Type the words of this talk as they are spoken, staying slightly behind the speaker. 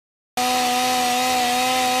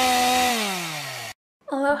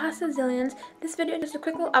Aloha Zillions. This video is just a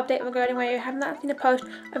quick little update regarding why you have not seen a post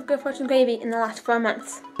of Good Fortune Gravey in the last 4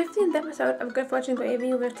 months. The 15th episode of Good Fortune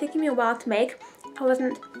Gravey was taking me a while to make. I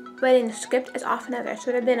wasn't writing the script as often as I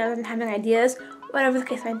should have been. I wasn't having ideas, whatever the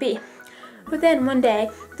case might be. But then one day,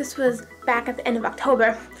 this was back at the end of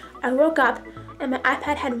October, I woke up and my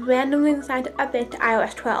iPad had randomly decided to update to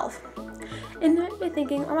iOS 12. And you might be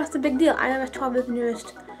thinking, oh, what's the big deal? iOS 12 is the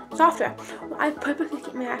newest software. Well, I purposely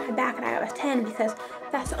keep my iPad back at iOS 10 because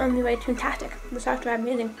that's the only way Toontastic, the software I'm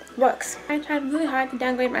using, works. I tried really hard to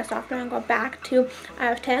downgrade my software and go back to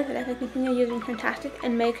iOS 10 so that I could continue using Toontastic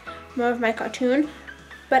and make more of my cartoon,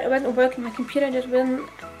 but it wasn't working. My computer just wouldn't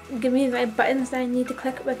give me the right buttons that I need to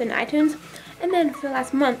click within iTunes. And then for the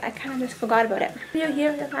last month, I kind of just forgot about it. The video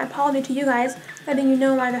here is my apology to you guys, letting you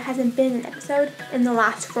know why there hasn't been an episode in the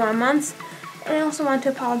last 4 months. And I also want to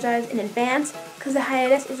apologize in advance because the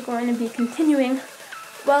hiatus is going to be continuing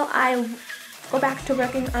while I go back to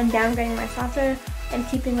working on downgrading my software and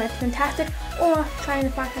keeping my Toontastic or trying to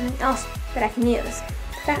find something else that I can use.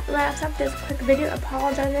 That wraps up this quick video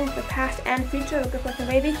apologizing for past and future of Good Fortune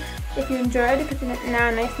Gravey. If you enjoyed it, because you're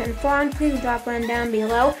now nice and informed, please drop one down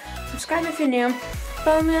below. Subscribe if you're new.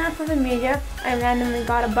 Follow me on social media. I randomly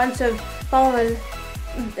got a bunch of followers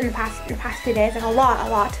in the past few days, like a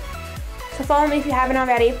lot. So follow me if you haven't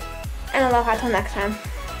already, and aloha till next time.